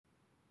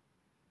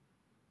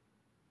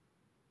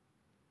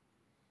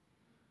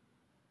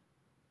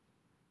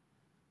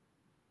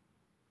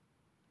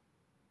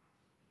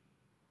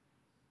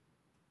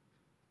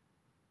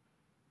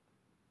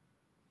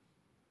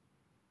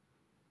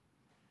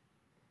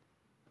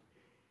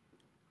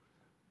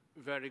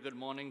Very good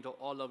morning to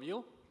all of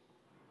you,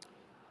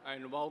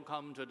 and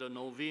welcome to the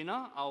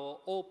Novena. Our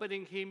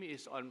opening hymn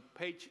is on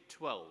page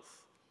 12,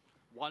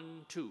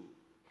 1-2,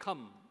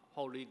 Come,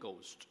 Holy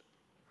Ghost.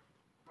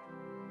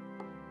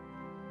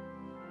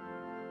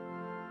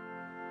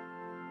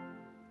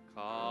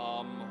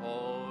 Come,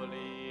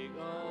 Holy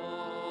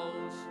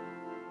Ghost,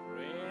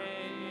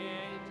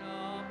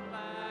 Creator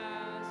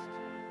blessed,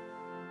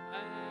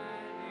 and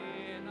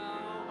in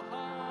our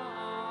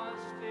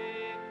hearts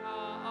take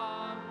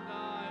up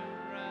thy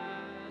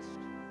rest.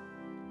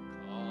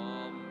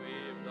 Come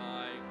with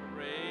thy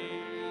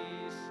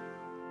grace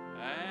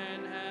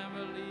and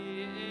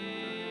heavenly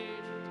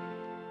aid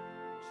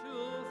to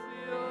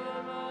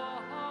fill the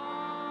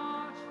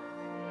heart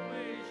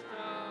which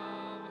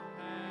thou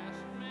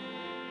hast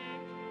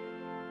made,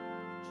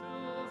 to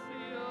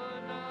fill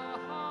the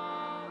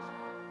heart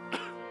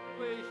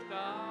which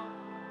thou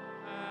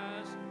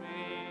hast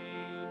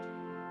made.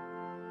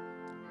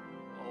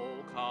 O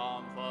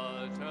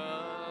Comforter,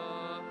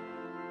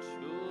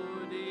 to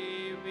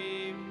thee we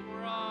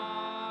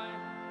cry,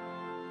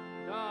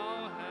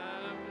 thou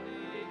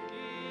heavenly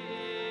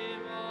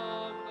Giver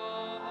of the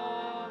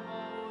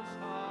Most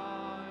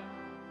High,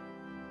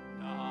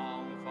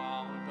 thou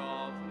fount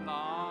of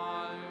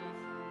life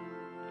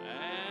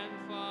and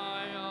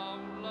fire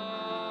of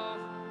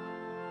love,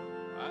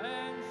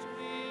 and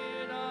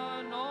sweet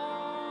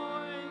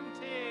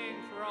anointing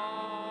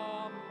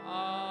from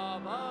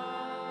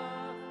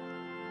above,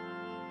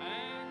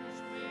 and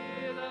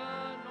sweet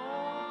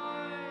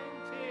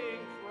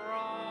anointing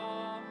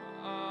from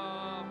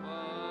above.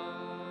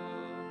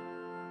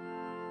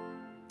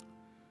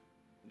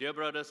 Dear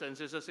brothers and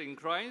sisters in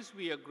Christ,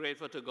 we are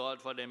grateful to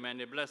God for the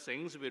many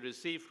blessings we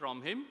receive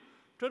from Him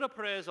through the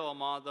prayers of our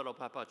Mother of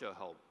Perpetual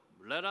Help.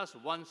 Let us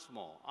once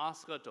more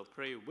ask her to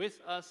pray with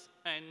us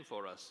and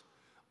for us.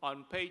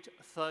 On page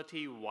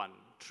 31,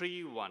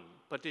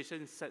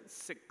 petition set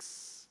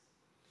 6,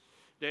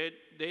 that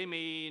they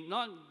may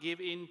not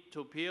give in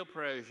to peer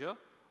pressure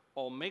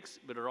or mix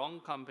with the wrong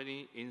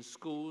company in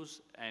schools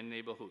and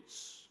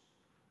neighborhoods.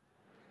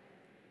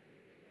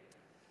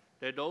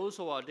 That those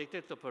who are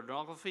addicted to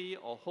pornography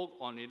or hooked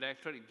on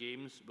electronic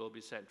games will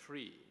be set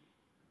free.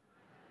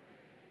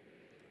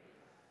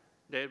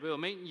 They will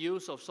make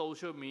use of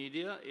social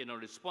media in a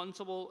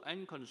responsible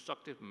and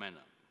constructive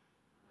manner.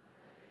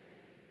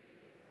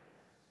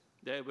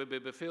 They will be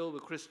filled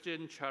with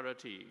Christian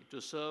charity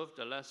to serve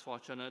the less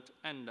fortunate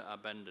and the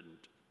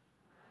abandoned.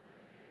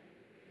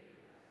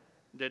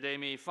 That they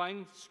may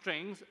find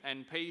strength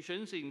and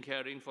patience in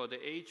caring for the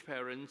aged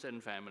parents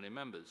and family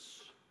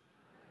members.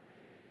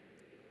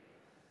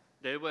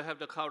 They will have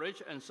the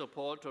courage and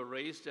support to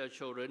raise their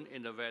children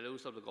in the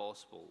values of the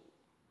gospel.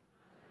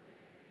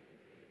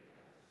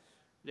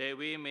 That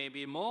we may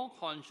be more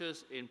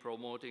conscious in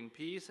promoting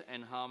peace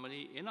and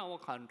harmony in our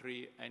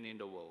country and in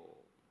the world.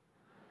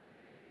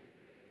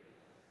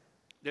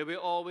 That we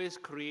always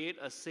create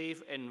a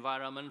safe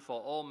environment for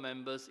all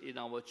members in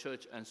our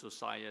church and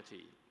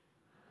society.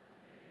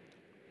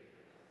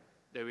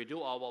 That we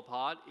do our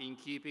part in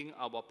keeping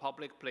our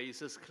public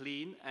places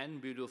clean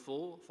and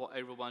beautiful for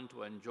everyone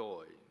to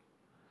enjoy.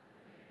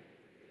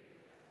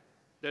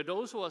 That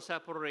those who are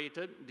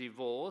separated,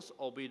 divorced,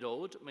 or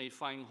widowed may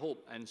find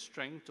hope and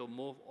strength to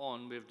move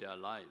on with their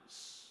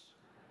lives.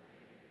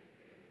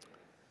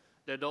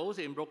 That those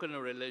in broken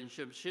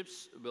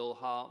relationships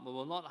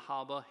will not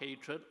harbor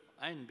hatred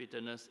and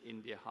bitterness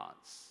in their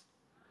hearts.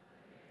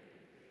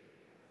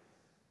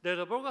 That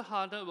the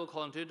brokenhearted will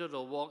continue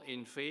to walk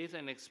in faith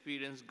and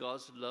experience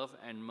God's love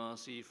and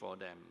mercy for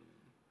them.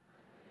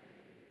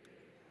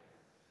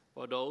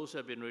 For those who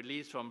have been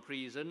released from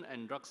prison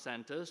and drug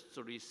centers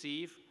to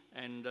receive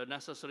and the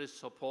necessary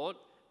support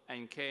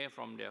and care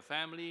from their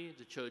family,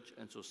 the church,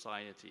 and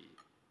society.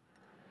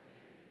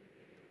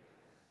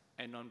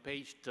 And on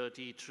page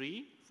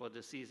 33, for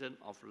the season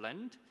of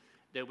Lent,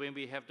 that when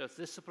we have the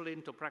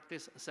discipline to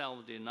practice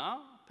self-denial,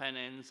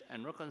 penance,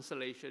 and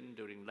reconciliation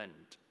during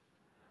Lent.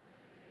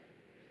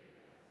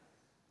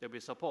 That we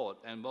support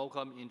and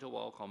welcome into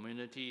our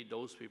community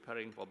those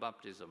preparing for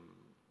baptism.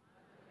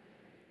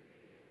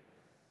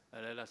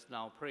 And let us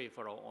now pray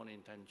for our own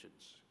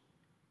intentions.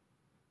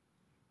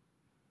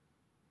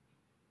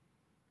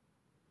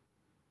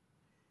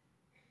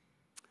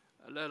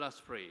 Let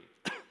us pray.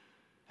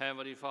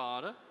 Heavenly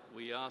Father,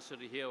 we ask you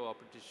to hear our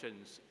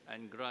petitions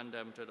and grant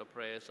them to the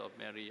prayers of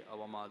Mary,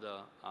 our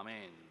Mother.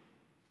 Amen.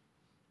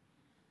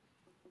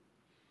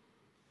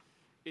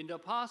 In the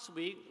past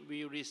week,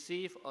 we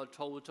received a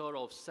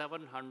total of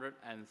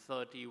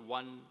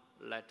 731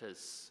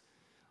 letters.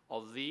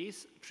 Of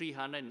these,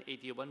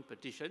 381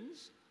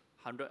 petitions,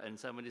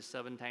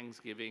 177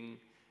 thanksgiving,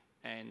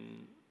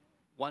 and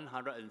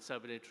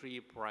 173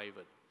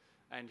 private.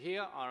 And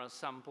here are a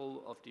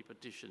sample of the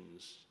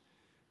petitions.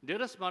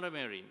 Dearest Mother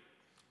Mary,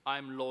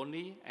 I'm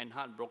lonely and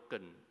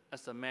heartbroken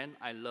as the man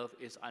I love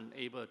is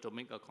unable to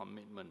make a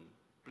commitment.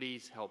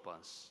 Please help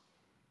us.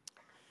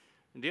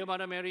 Dear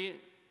Mother Mary,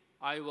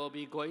 I will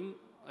be going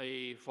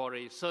for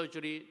a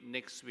surgery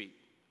next week.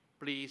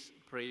 Please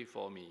pray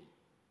for me.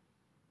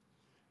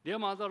 Dear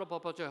Mother of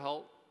Perpetual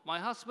Help, my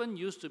husband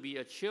used to be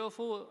a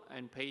cheerful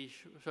and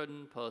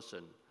patient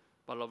person,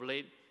 but of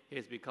late he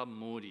has become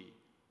moody.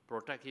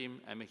 Protect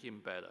him and make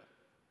him better.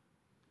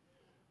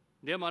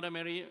 Dear Mother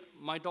Mary,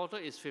 my daughter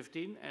is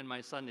 15 and my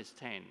son is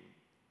 10.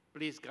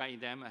 Please guide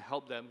them and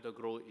help them to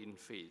grow in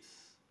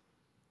faith.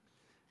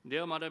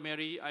 Dear Mother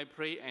Mary, I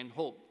pray and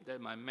hope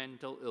that my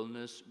mental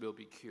illness will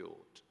be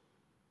cured.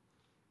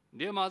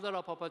 Dear Mother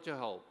of Perpetual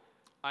Help,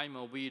 I'm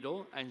a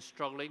widow and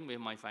struggling with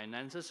my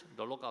finances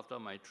to look after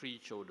my 3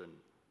 children.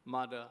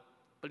 Mother,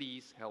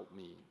 please help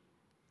me.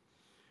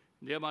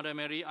 Dear Mother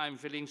Mary, I'm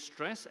feeling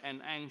stressed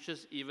and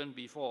anxious even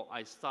before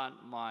I start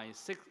my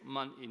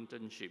 6-month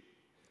internship.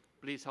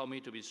 Please help me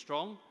to be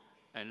strong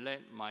and let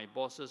my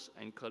bosses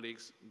and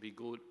colleagues be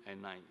good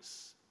and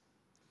nice.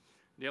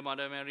 Dear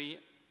Mother Mary,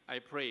 I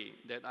pray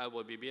that I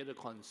will be able to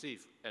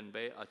conceive and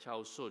bear a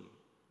child soon,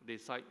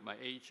 despite my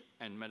age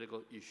and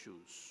medical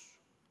issues.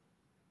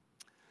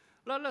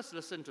 Let us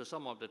listen to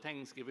some of the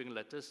Thanksgiving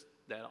letters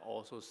that are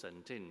also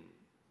sent in.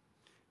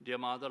 Dear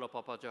Mother of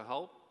Perpetual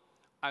Help,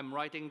 I'm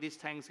writing this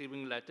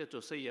Thanksgiving letter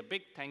to say a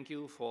big thank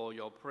you for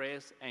your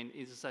prayers and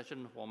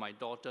intercession for my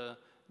daughter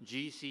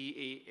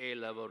GCA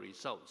A-level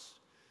results.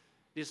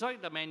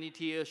 Despite the many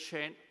tears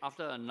shed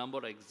after a number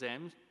of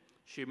exams,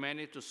 she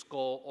managed to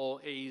score all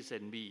A's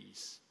and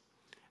B's.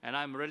 And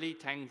I'm really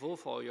thankful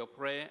for your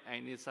prayer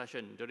and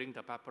intercession during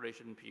the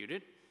preparation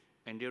period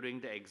and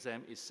during the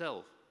exam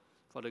itself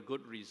for the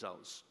good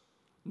results.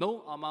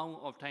 No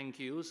amount of thank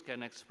yous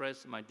can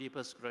express my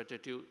deepest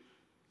gratitude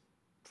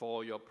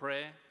for your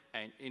prayer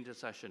and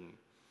intercession.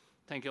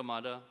 Thank you,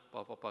 Mother,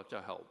 for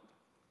Perpetual Help.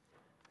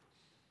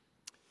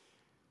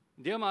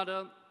 Dear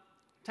Mother,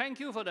 thank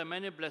you for the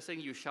many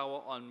blessings you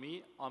shower on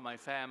me, on my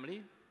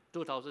family.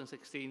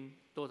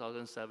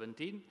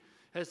 2016-2017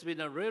 has been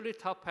a really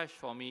tough patch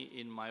for me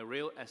in my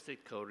real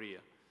estate career,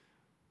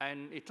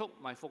 and it took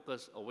my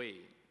focus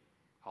away.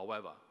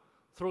 However,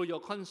 through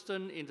your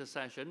constant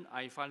intercession,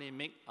 I finally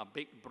made a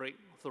big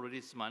breakthrough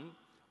this month,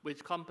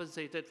 which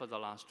compensated for the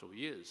last 2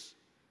 years.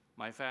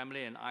 My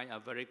family and I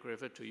are very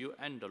grateful to you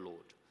and the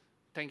Lord.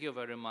 Thank you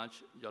very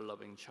much, your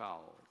loving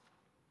child.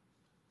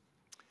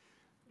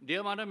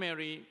 Dear Mother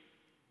Mary,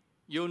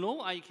 you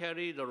know I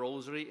carry the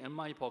rosary in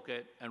my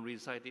pocket and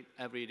recite it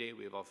every day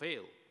without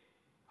fail.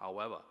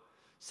 However,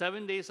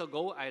 7 days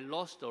ago, I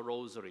lost the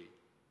rosary.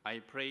 I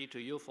pray to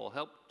you for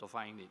help to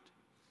find it.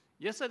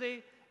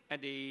 Yesterday,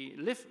 at the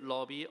lift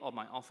lobby of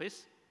my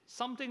office,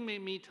 something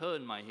made me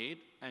turn my head,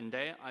 and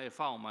there I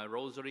found my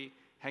rosary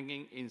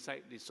hanging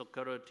inside the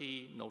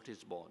security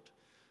notice board.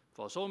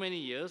 For so many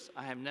years,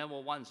 I have never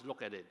once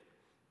looked at it.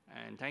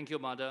 And thank you,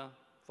 Mother,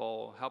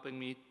 for helping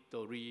me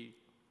to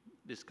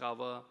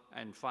rediscover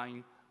and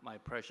find my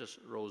precious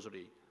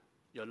rosary,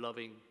 your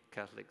loving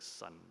Catholic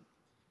son.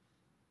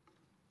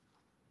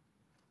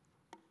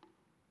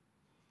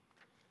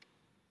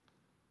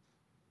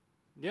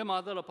 Dear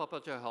Mother of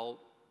Perpetual Help,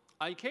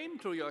 I came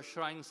to your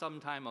shrine some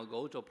time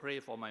ago to pray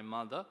for my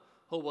mother,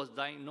 who was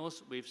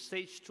diagnosed with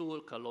stage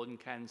 2 colon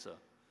cancer.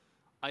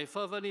 I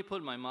fervently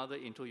put my mother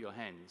into your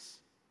hands.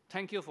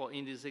 Thank you for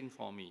interceding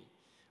for me.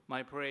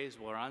 My prayers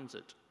were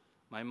answered.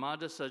 My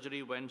mother's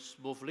surgery went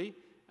smoothly,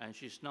 and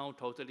she's now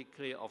totally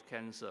clear of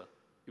cancer,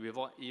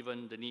 without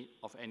even the need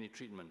of any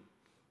treatment.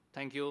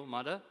 Thank you,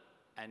 Mother,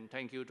 and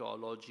thank you to our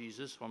Lord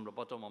Jesus from the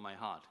bottom of my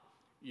heart,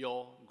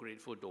 your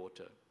grateful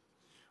daughter.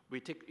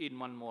 We take in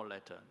one more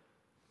letter.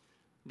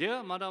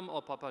 Dear Madam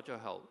of Perpetual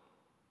Help,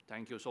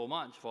 thank you so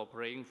much for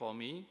praying for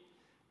me.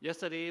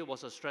 Yesterday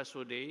was a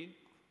stressful day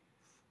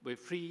with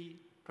 3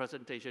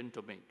 presentations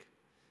to make.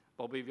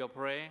 But with your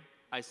prayer,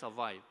 I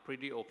survived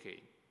pretty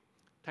okay.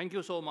 Thank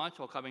you so much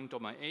for coming to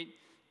my aid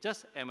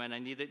just when I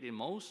needed it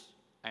most,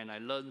 and I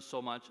learned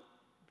so much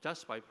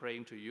just by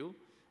praying to you,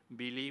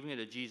 believing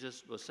that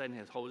Jesus will send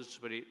his Holy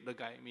Spirit to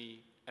guide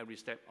me every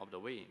step of the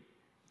way.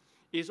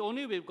 It's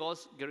only with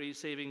God's great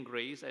saving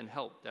grace and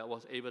help that I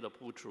was able to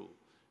pull through.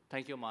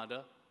 Thank you,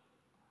 Mother,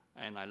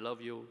 and I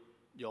love you,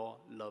 your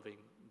loving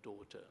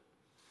daughter.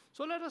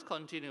 So let us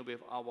continue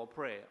with our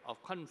prayer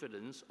of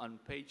confidence on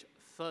page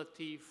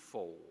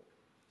 34.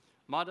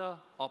 Mother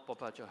of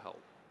Perpetual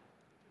Help.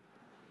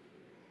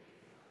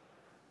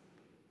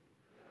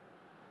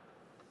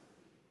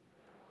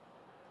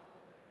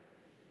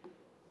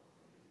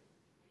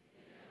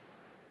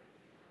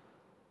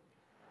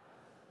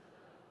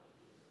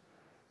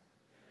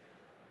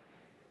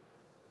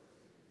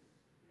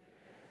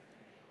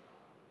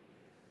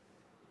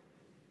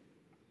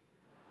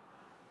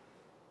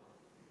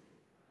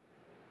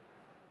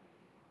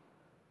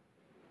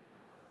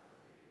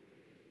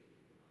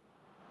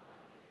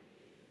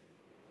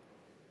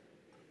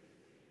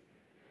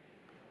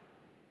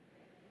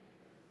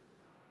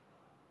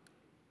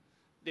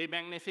 The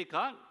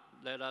Magnificat,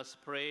 let us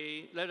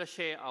pray, let us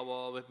share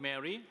with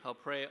Mary her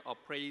prayer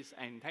of praise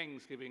and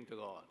thanksgiving to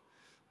God.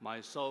 My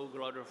soul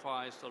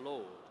glorifies the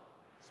Lord.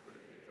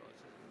 Spirit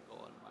rejoices in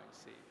God, my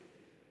Savior.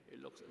 He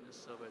looks on his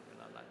servant in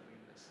a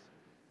likeness.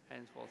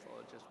 Henceforth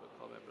all just will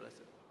call me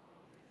blessed.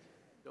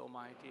 The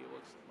Almighty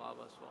works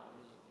marvelous for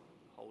me.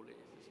 Holy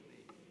is his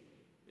name.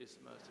 His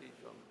mercy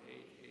from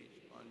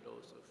age on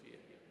those who fear him.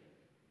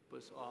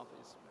 Puts off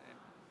his man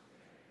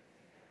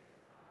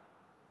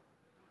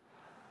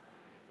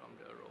from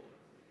the road.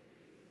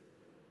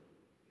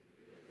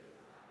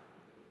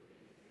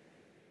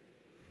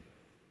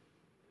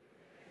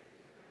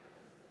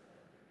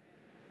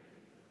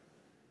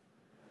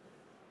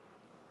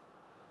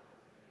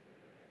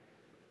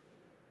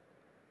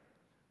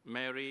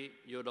 Mary,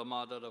 you're the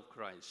mother of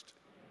Christ.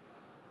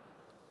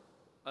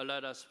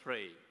 Let us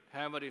pray.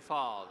 Heavenly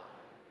Father,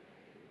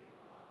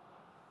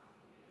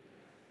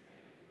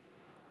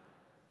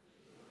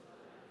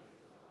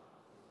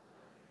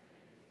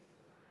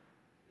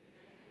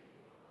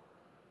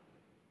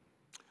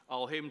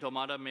 our hymn to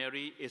Mother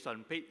Mary is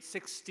on page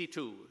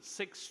 62,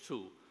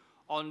 62.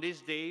 On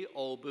this day,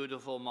 O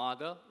beautiful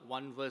Mother,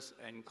 one verse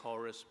and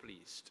chorus,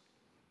 please.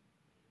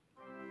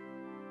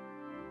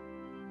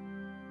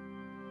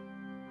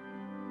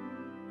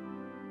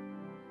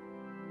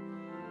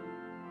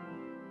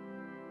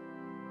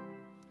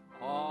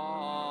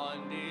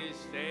 On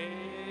this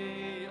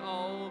day,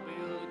 O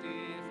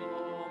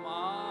beautiful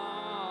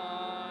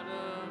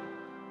Mother,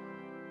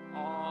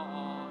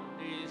 on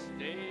this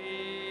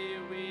day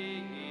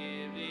we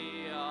give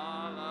thee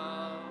our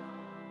love.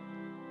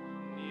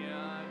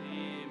 Near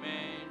thee,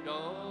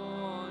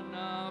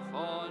 Madonna,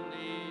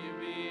 fondly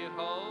we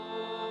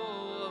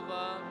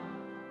hover,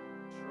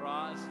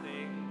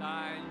 trusting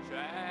thy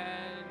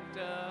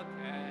gentle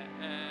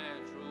care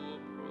to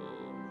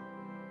prove.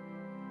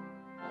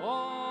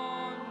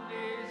 On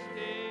this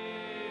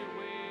day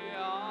we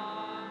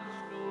ask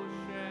to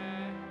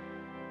share,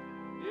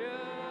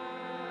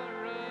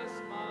 dearest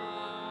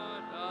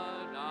Mother,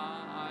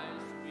 thy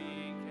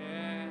sweet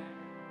care.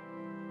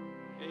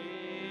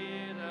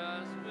 Aid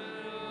us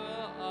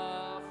will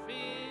our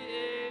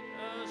feet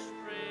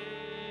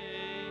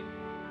astray,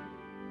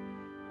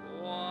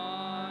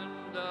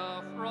 wander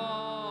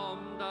from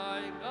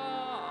thy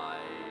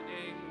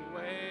guiding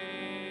way.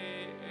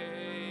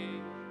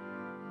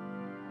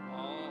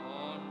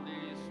 On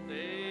this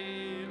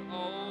day,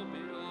 O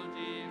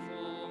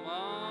beautiful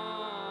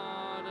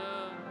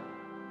Mother,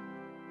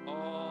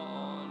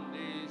 on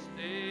this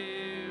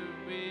day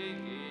we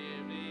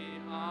give thee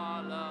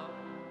our love.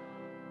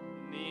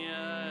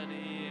 Near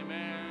thee,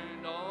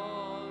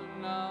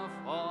 Madonna,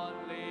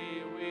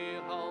 fondly we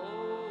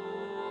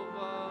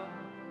hover,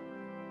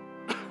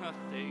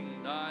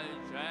 trusting thy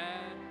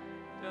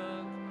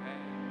gentle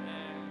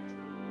care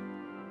true.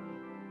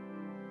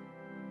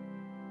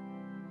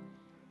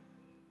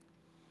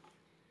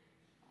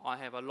 I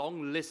have a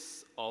long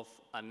list of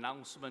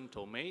announcements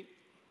to make,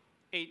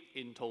 8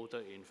 in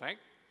total, in fact,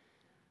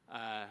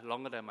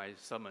 longer than my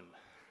sermon.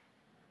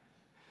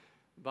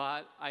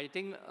 But I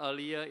think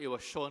earlier it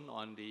was shown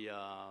on the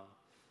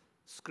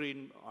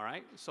screen, all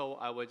right? So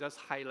I will just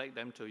highlight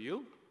them to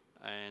you,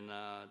 and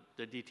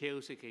the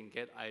details you can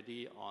get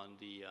ID on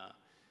the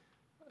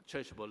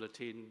church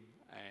bulletin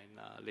and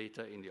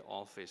later in the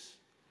office.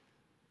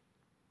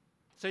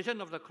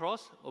 Station of the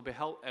Cross will be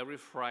held every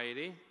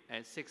Friday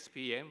at 6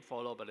 p.m.,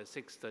 followed by the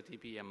 6:30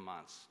 p.m.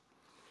 Mass.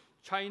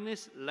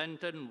 Chinese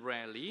Lenten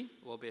Rally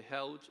will be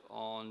held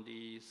on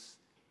the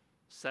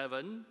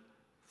 7th,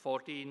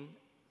 14th,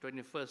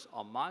 21st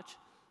of March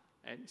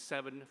at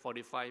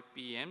 7:45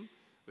 p.m.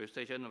 with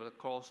Station of the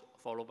Cross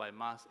followed by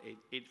Mass at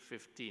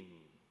 8:15.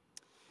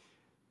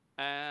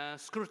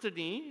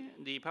 Scrutiny,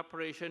 the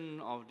preparation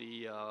of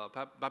the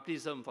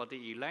baptism for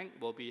the elect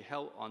will be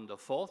held on the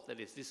 4th, that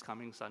is this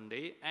coming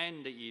Sunday,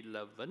 and the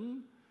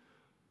 11th.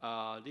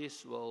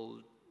 This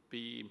will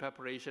be in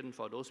preparation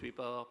for those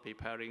people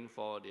preparing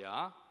for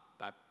their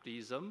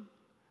baptism.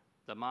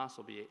 The Mass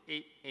will be at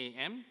 8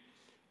 a.m.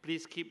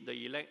 Please keep the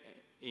elect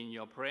in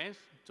your prayers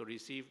to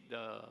receive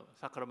the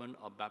sacrament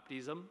of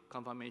baptism,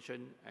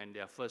 confirmation, and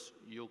their first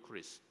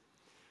Eucharist.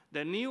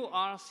 The new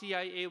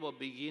RCIA will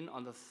begin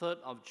on the 3rd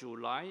of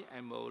July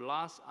and will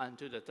last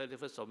until the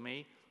 31st of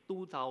May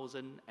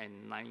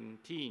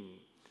 2019.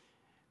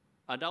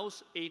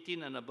 Adults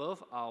 18 and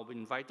above are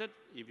invited.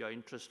 If you're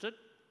interested,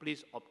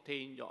 please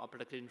obtain your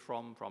application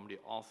form from the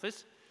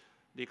office.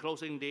 The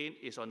closing date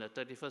is on the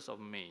 31st of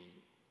May.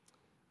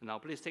 Now,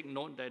 please take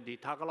note that the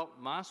Tagalog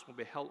Mass will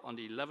be held on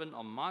the 11th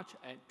of March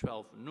at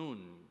 12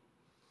 noon.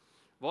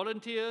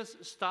 Volunteers,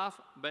 staff,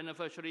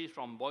 beneficiaries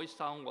from Boys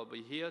Town will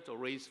be here to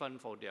raise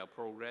funds for their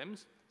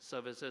programs,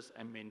 services,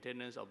 and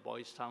maintenance of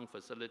Boys Town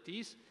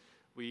facilities.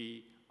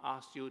 We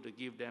ask you to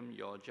give them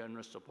your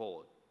generous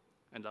support.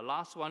 And the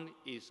last one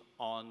is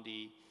on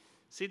the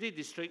City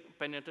District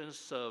Penitence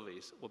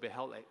Service will be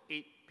held at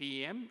 8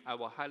 p.m. I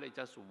will highlight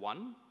just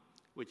one,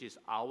 which is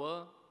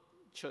our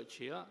church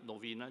here,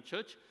 Novena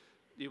Church.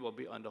 It will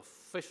be on the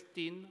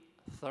 15th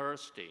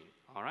Thursday,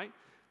 all right?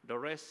 The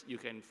rest you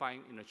can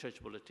find in the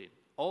church bulletin.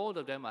 All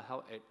of them are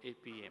held at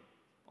 8 p.m.,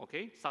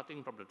 okay?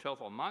 Starting from the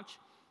 12th of March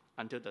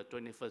until the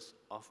 21st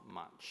of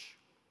March.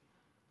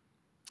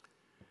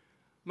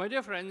 My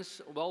dear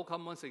friends,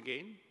 welcome once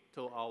again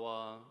to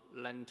our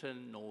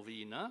Lenten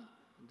Novena.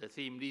 The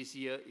theme this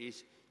year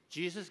is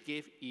Jesus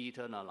Gave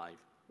Eternal Life.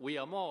 We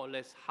are more or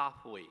less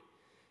halfway.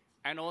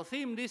 And our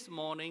theme this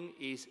morning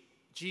is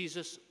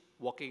Jesus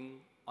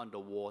walking on the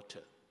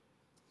water.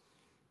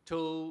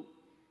 To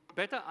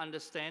better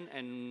understand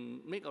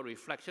and make a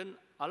reflection,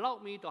 allow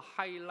me to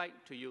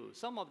highlight to you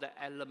some of the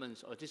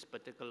elements of this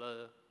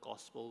particular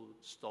gospel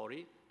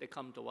story that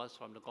come to us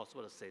from the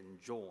Gospel of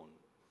St. John.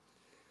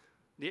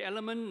 The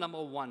element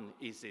number one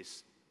is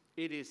this.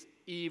 It is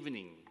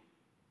evening.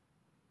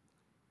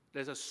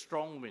 There's a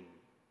strong wind,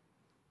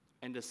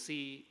 and the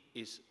sea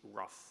is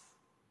rough.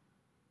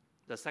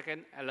 The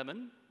second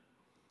element,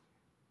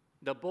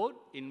 the boat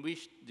in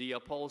which the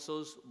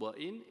apostles were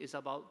in is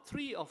about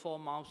 3 or 4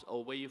 miles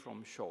away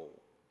from shore.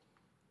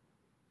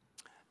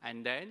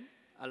 And then,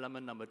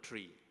 element number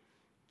 3,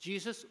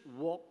 Jesus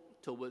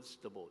walked towards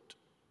the boat.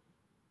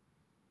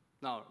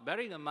 Now,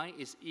 bearing in mind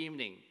it's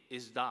evening,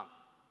 it's dark,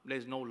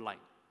 there's no light.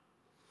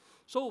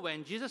 So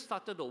when Jesus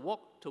started to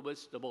walk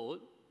towards the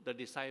boat, the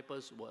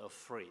disciples were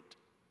afraid.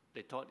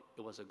 They thought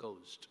it was a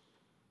ghost.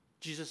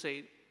 Jesus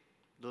said,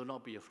 do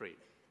not be afraid.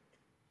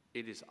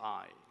 It is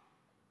I.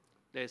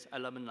 There's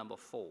element number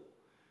 4.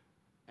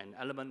 And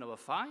element number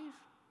 5,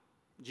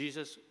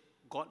 Jesus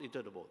got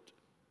into the boat.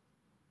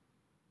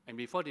 And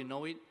before they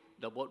know it,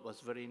 the boat was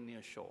very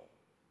near shore,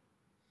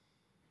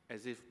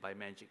 as if by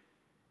magic.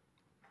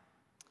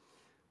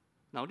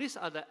 Now, these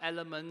are the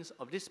elements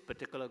of this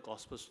particular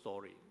gospel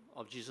story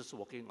of Jesus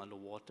walking on the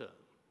water.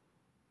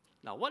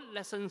 Now, what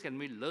lessons can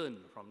we learn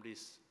from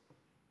this?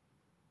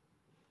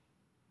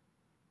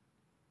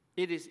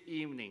 It is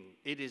evening,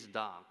 it is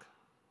dark,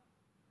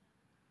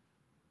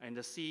 and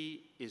the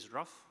sea is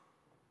rough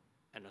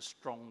and a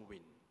strong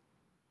wind.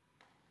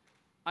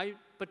 I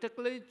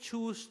particularly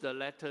choose the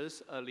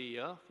letters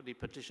earlier, the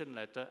petition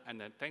letter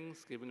and the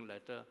thanksgiving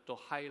letter, to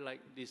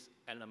highlight these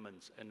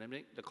elements and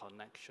make the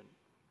connection.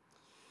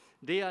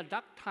 They are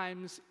dark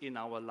times in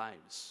our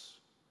lives.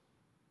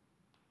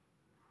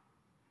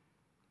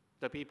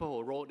 The people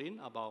who wrote in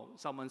about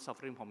someone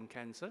suffering from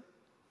cancer,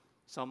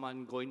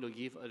 someone going to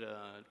give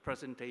a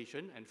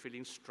presentation and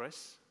feeling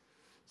stressed,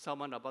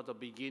 someone about to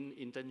begin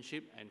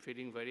internship and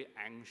feeling very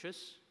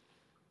anxious,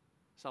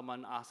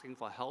 someone asking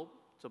for help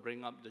to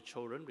bring up the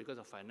children because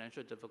of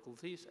financial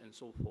difficulties, and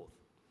so forth.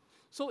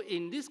 So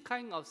in this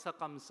kind of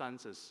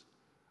circumstances,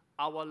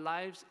 our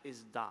lives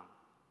is dark.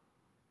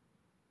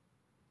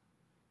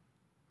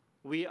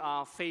 We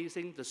are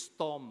facing the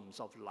storms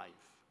of life.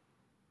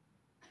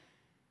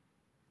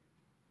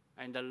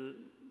 And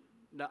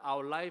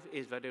our life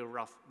is very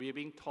rough. We are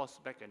being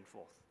tossed back and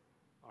forth.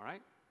 All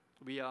right?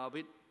 We are a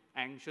bit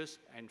anxious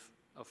and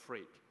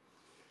afraid.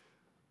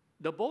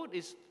 The boat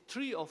is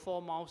 3 or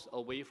 4 miles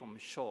away from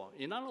shore.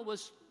 In other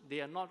words,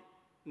 they are not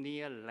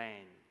near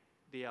land.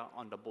 They are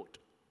on the boat,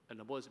 and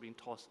the boat is being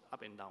tossed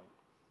up and down.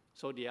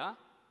 So they are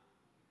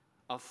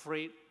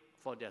afraid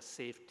for their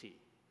safety.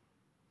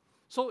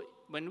 So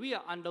when we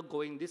are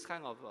undergoing this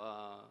kind of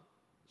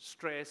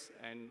stress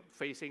and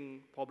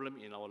facing problem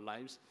in our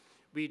lives,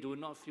 we do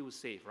not feel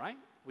safe, right?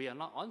 We are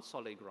not on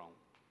solid ground.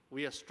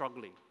 We are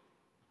struggling.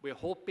 We are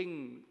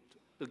hoping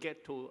to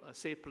get to a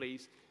safe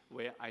place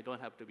where I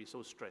don't have to be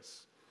so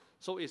stressed.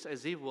 So it's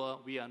as if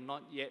we are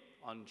not yet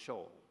on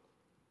shore.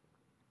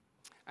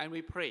 And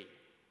we pray.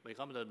 We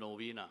come to the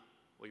Novena,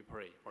 we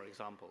pray, for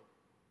example.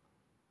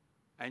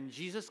 And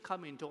Jesus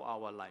come into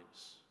our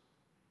lives.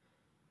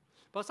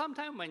 But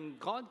sometimes when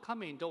God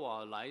come into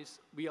our lives,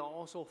 we are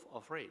also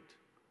afraid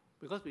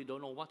because we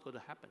don't know what's going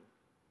to happen.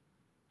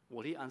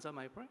 Will he answer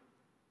my prayer?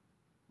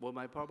 Will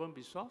my problem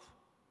be solved?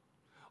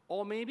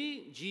 Or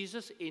maybe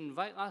Jesus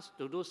invite us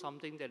to do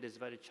something that is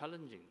very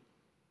challenging,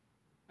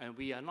 and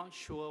we are not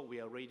sure we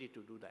are ready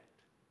to do that.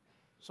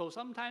 So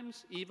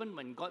sometimes, even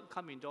when God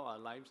come into our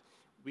lives,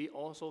 we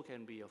also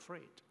can be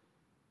afraid.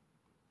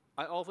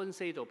 I often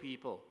say to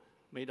people,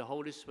 may the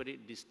Holy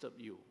Spirit disturb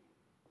you.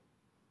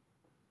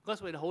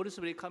 Because when the Holy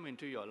Spirit come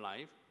into your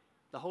life,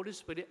 the Holy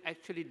Spirit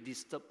actually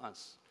disturb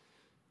us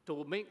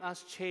to make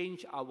us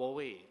change our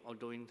way of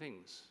doing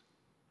things.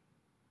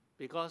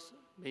 Because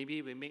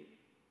maybe we make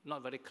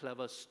not very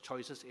clever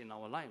choices in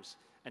our lives,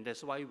 and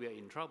that's why we are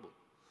in trouble.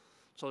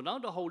 So now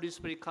the Holy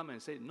Spirit come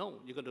and say, no,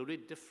 you're going to do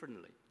it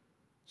differently.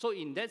 So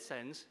in that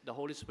sense, the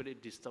Holy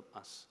Spirit disturb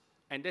us.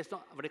 And that's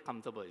not very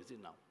comfortable, is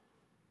it now?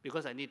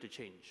 Because I need to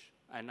change,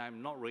 and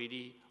I'm not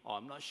ready, or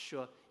I'm not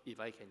sure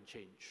if I can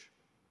change.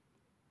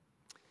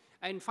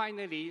 And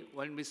finally,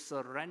 when we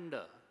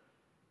surrender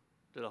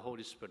to the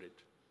Holy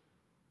Spirit,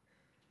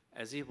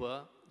 as it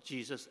were,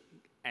 Jesus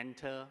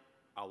enter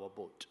our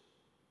boat.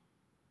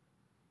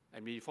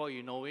 And before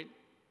you know it,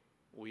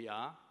 we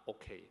are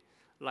okay.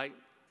 Like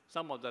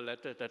some of the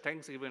letter, the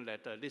Thanksgiving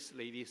letter, this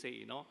lady said,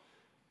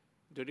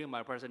 during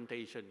my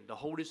presentation, the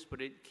Holy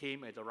Spirit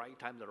came at the right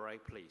time, the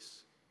right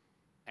place,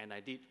 and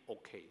I did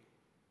okay.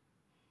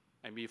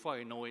 And before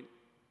I know it,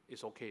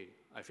 it's okay.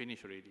 I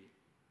finished already,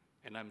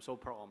 and I'm so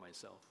proud of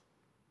myself.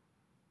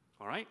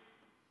 All right?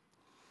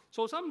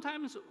 So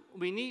sometimes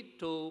we need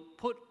to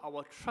put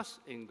our trust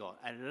in God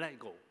and let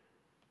go,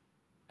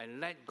 and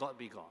let God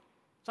be God.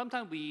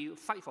 Sometimes we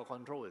fight for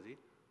control, you see,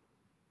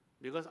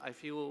 because I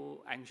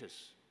feel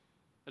anxious.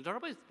 And the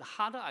trouble is, the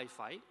harder I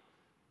fight,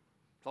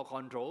 for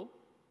control,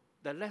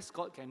 the less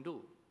God can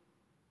do.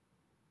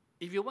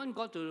 If you want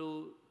God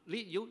to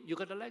lead you, you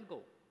got to let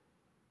go.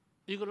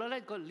 You got to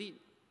let God lead.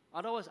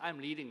 Otherwise, I'm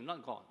leading,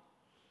 not God.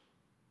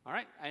 All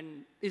right?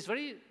 And it's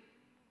very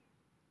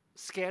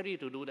scary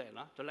to do that,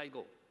 to let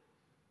go.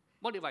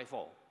 What if I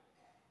fall?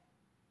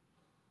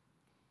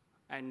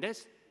 And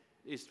this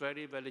is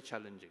very, very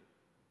challenging.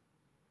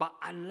 But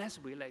unless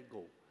we let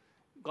go,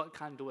 God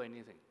can't do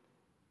anything.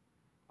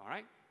 All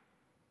right?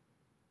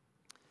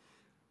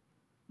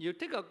 You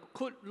take a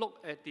quick look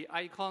at the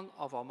icon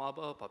of our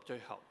Mother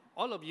Perpetual.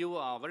 All of you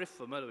are very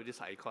familiar with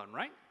this icon,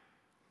 right?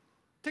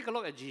 Take a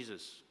look at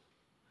Jesus.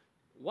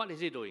 What is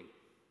he doing?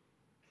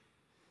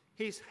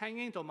 He's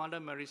hanging to Mother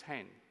Mary's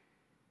hand.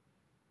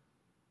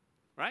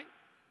 Right?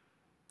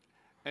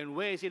 And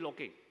where is he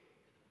looking?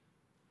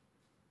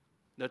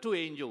 The two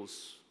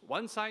angels.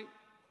 One side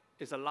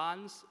is a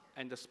lance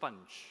and the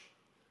sponge.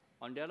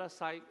 On the other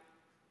side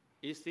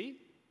is the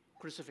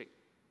crucifix.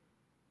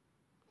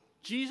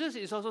 Jesus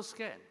is also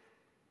scared.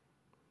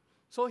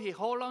 So he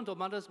holds on to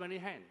Mother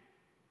Mary's hand,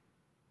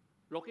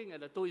 looking at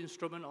the two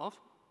instruments of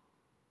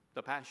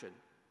the Passion.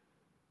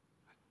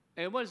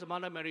 And what is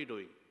Mother Mary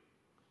doing?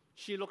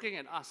 She's looking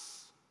at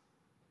us.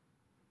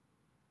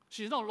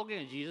 She's not looking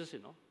at Jesus,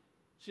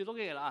 She's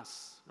looking at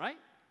us, right?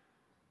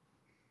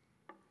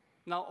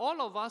 Now,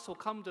 all of us who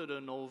come to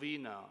the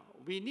novena,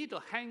 we need to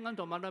hang on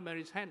to Mother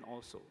Mary's hand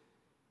also,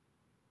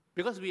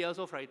 because we are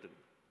also frightened.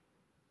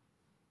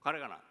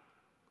 Correct or not?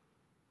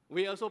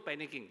 We are also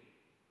panicking,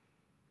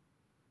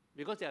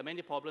 because there are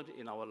many problems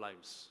in our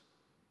lives.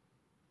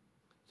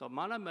 So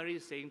Mother Mary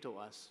is saying to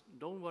us,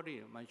 don't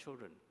worry, my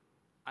children,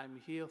 I'm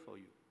here for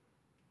you.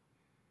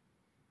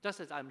 Just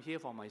as I'm here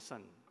for my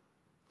son.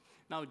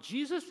 Now,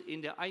 Jesus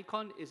in the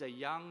icon is a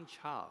young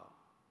child,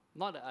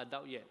 not an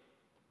adult yet.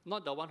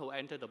 Not the one who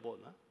entered the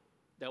boat.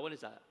 That one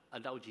is an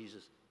adult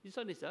Jesus. This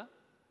one is a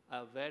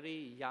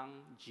very young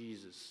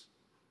Jesus.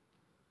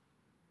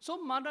 So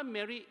Mother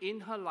Mary, in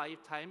her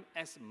lifetime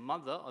as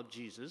mother of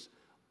Jesus,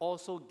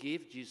 also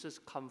gave Jesus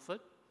comfort,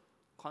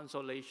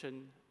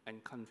 consolation,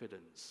 and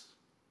confidence.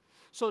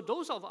 So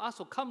those of us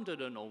who come to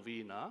the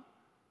novena,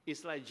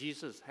 it's like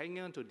Jesus hanging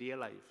on to dear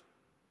life,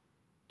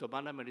 to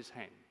Mother Mary's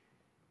hand.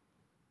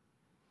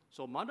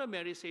 So Mother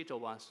Mary said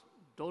to us,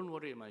 don't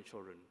worry, my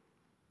children,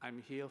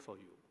 I'm here for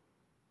you.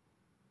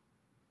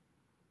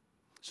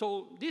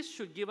 So this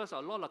should give us a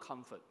lot of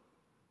comfort,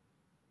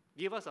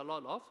 give us a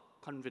lot of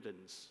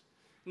confidence.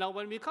 Now,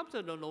 when we come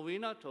to the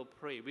novena to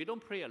pray, we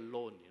don't pray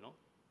alone,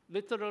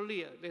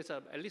 Literally, there's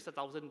at least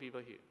 1,000 people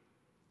here.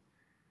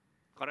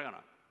 Correct or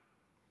not?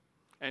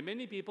 And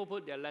many people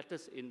put their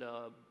letters in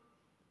the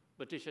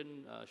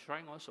petition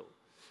shrine also.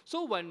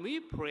 So when we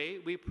pray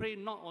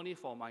not only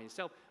for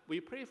myself,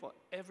 we pray for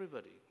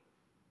everybody.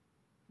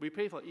 We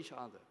pray for each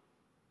other.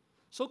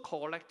 So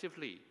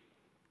collectively,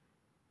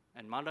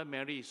 and Mother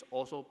Mary is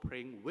also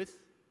praying with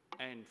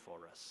and for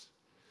us.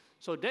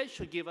 So that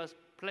should give us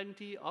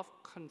plenty of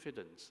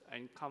confidence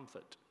and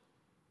comfort.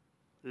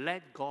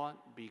 Let God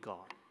be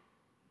God.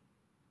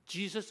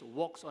 Jesus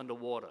walks on the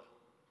water.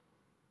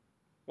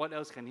 What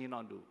else can he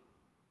not do?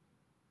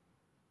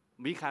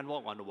 We can't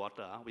walk on the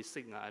water. We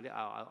sink.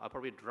 I'll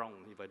probably drown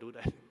if I do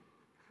that.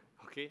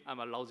 Okay? I'm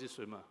a lousy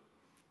swimmer.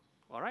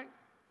 All right?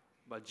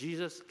 But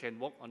Jesus can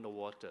walk on the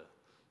water.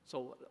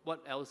 So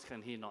what else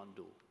can he not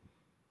do?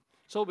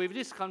 So with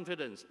this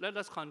confidence, let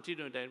us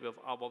continue then with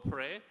our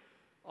prayer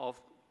of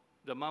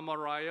the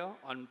memorial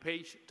on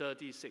page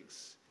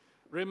 36.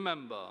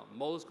 Remember,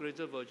 Most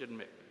Greater Virgin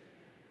Mary.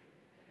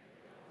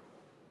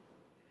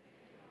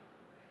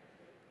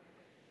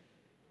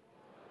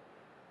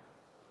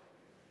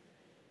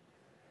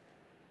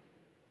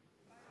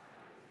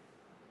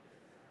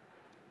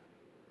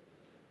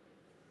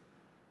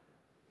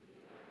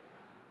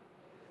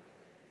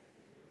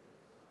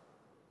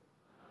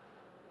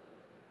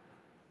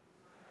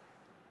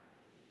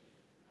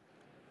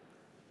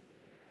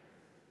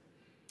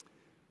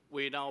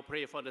 We now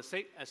pray for the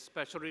sick,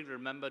 especially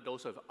remember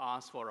those who have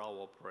asked for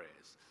our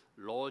prayers.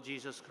 Lord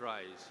Jesus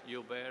Christ,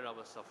 you bear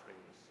our sufferings.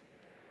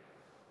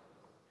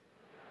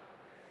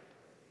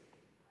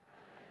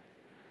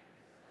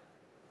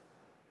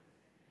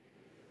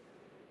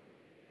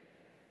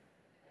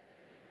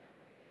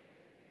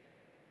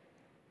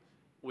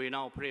 We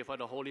now pray for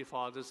the Holy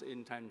Father's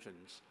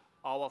intentions.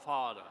 Our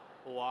Father,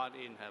 who art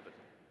in heaven.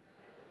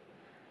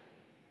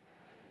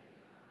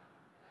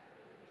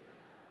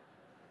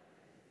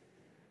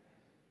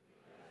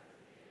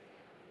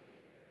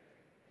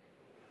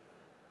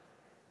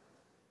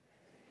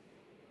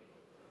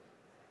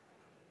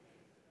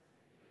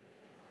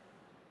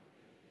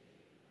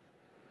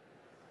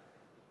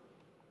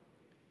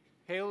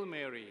 Hail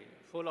Mary,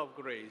 full of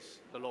grace,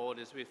 the Lord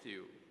is with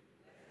you.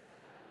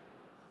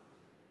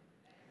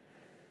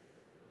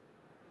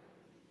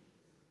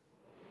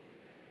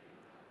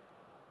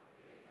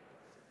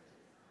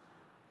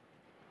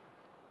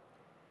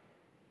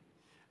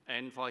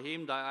 And for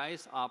him thy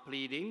eyes are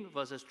pleading,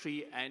 verses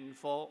 3 and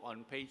 4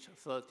 on page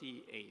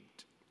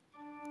 38.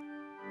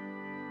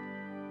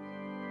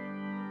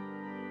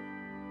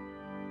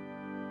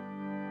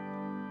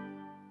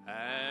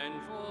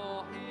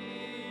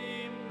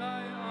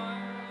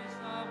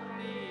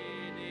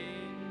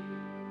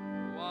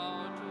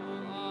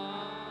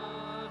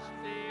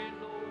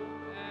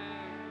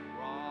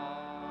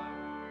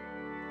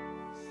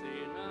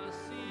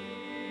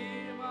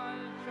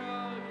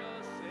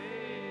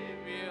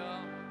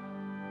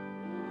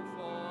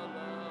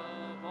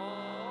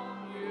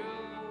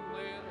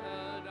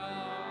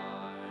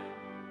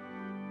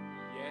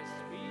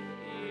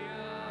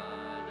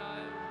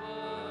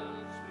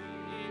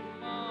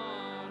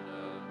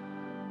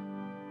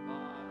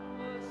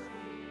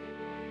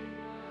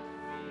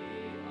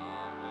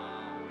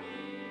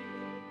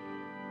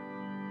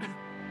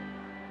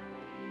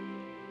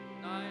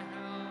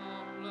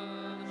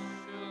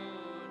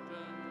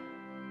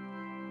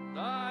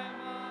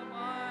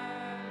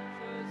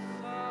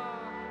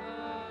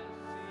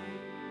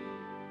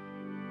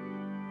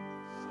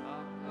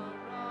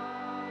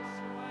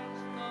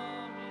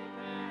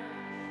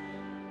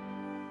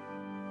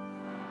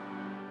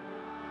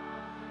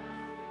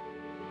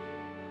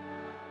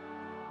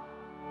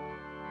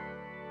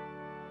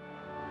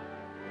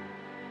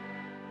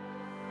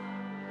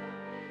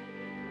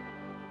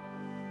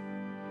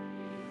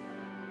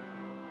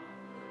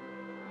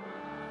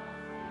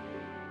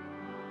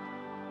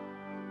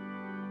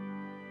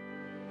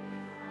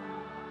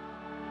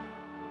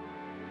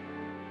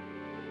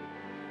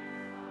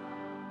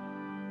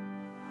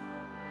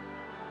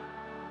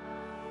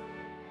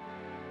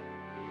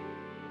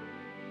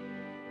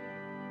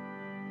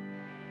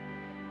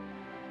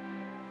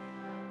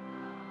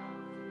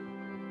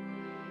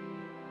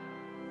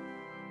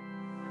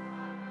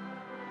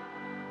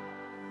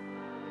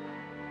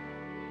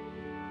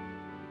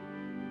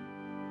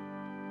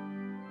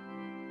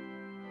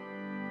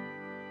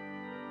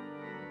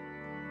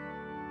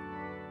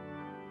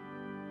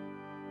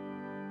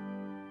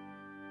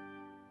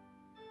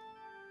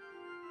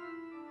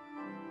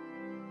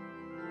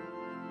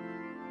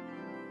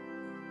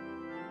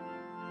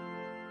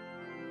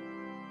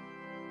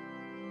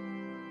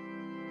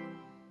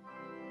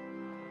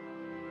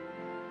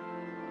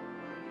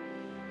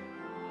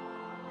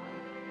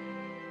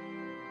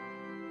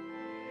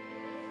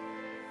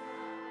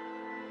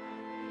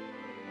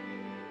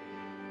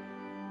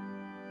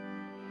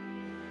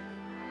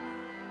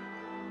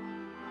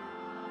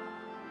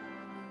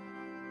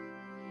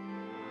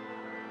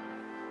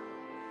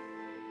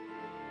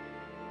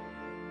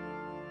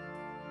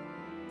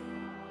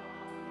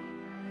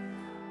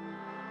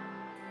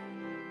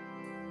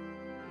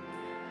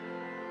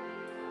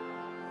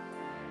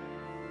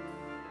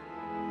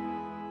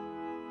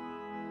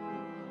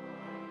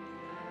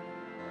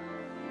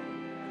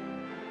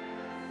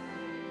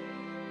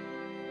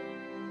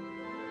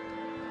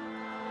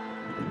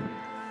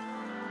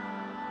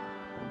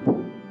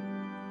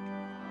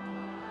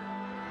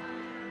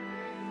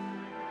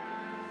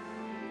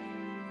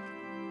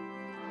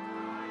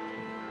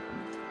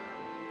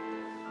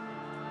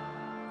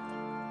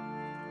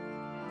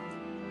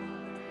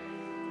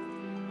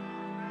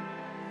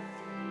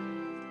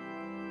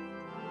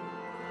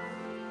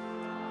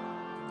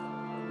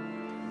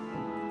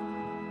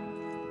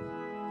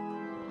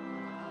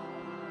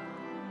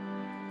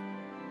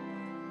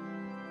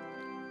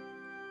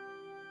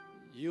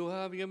 You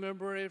have given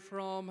bread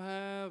from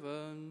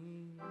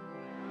heaven.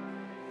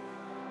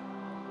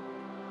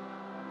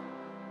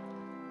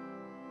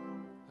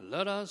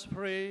 Let us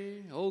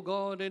pray. O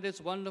God, in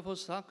this wonderful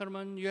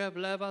sacrament, you have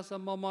left us a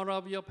moment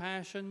of your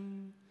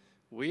passion.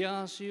 We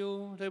ask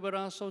you that we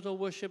also to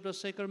worship the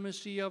sacred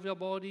mystery of your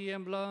body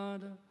and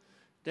blood,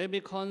 that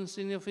we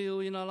constantly feel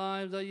in our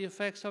lives the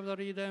effects of the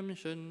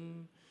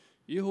redemption,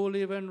 you who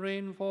live and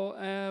reign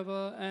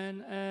forever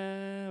and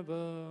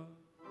ever.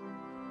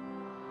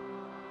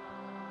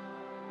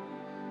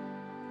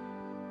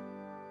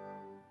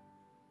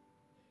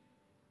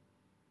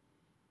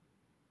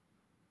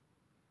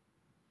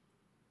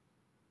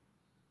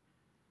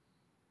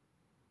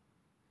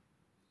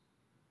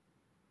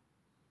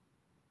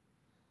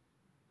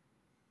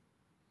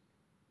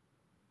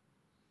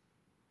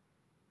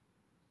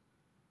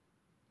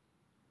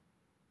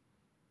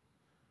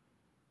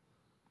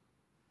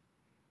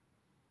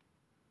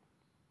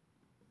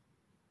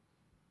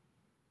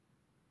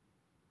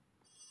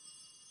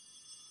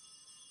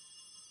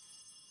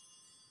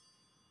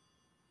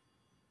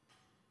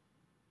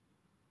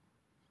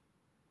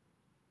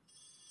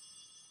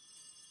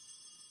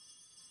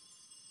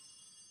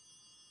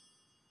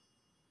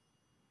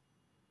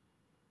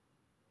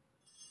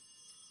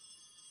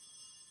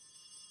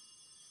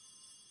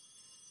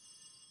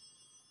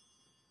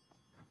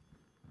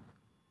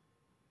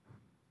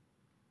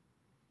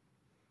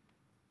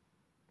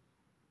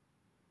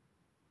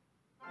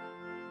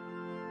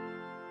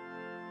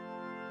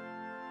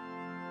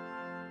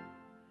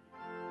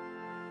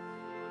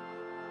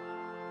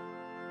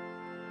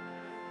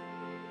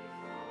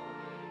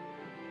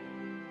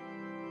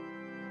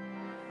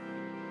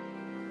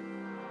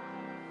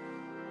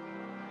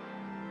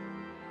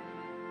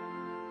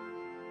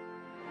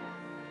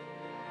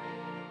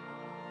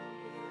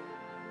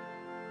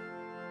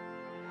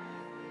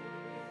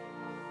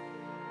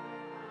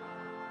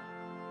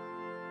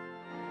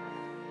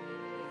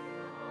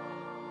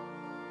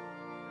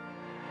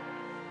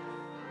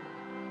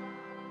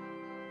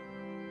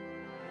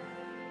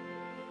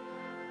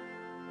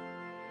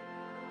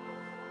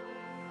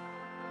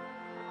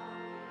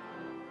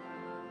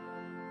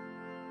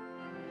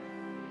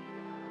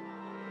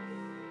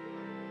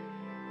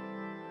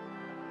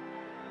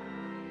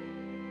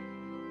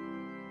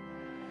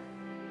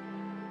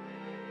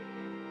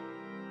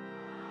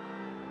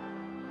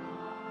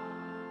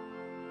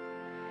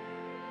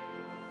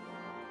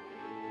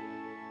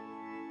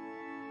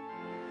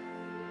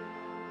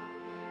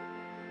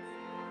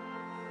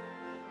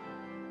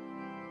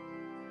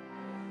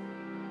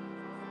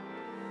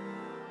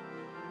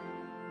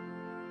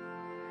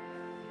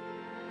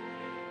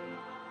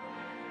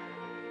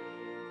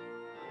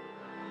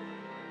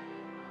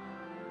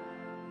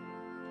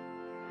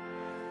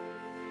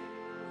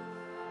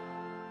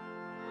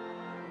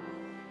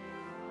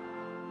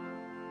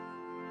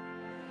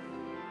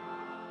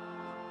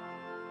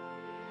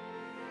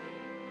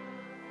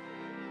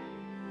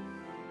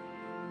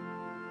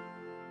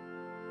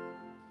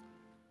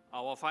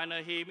 Our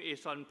final hymn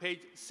is on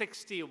page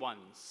 61,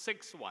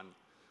 61.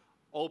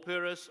 O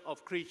Purest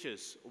of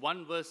Creatures,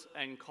 one verse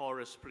and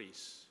chorus,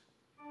 please.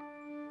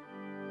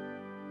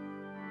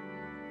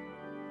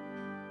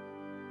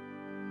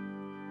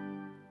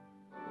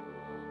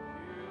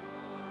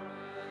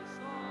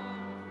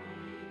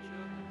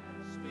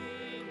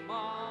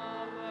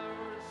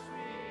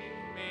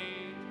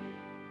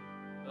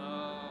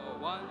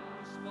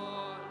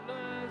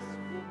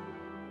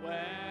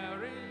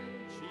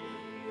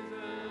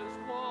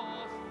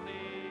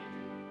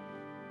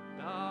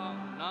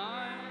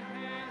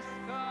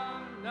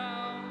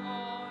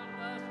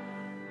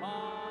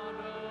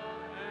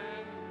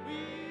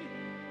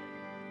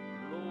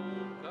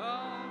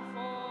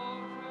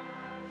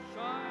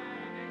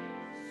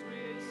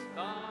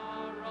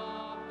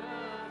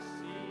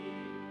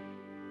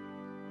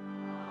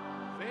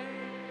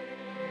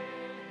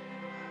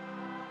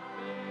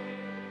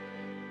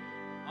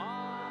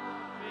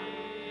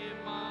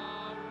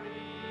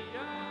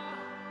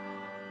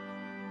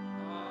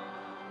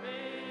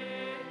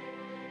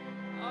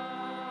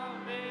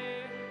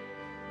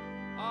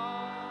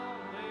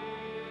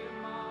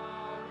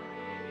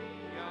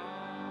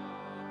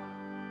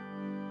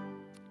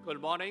 Good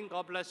morning.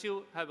 God bless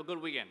you. Have a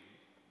good weekend.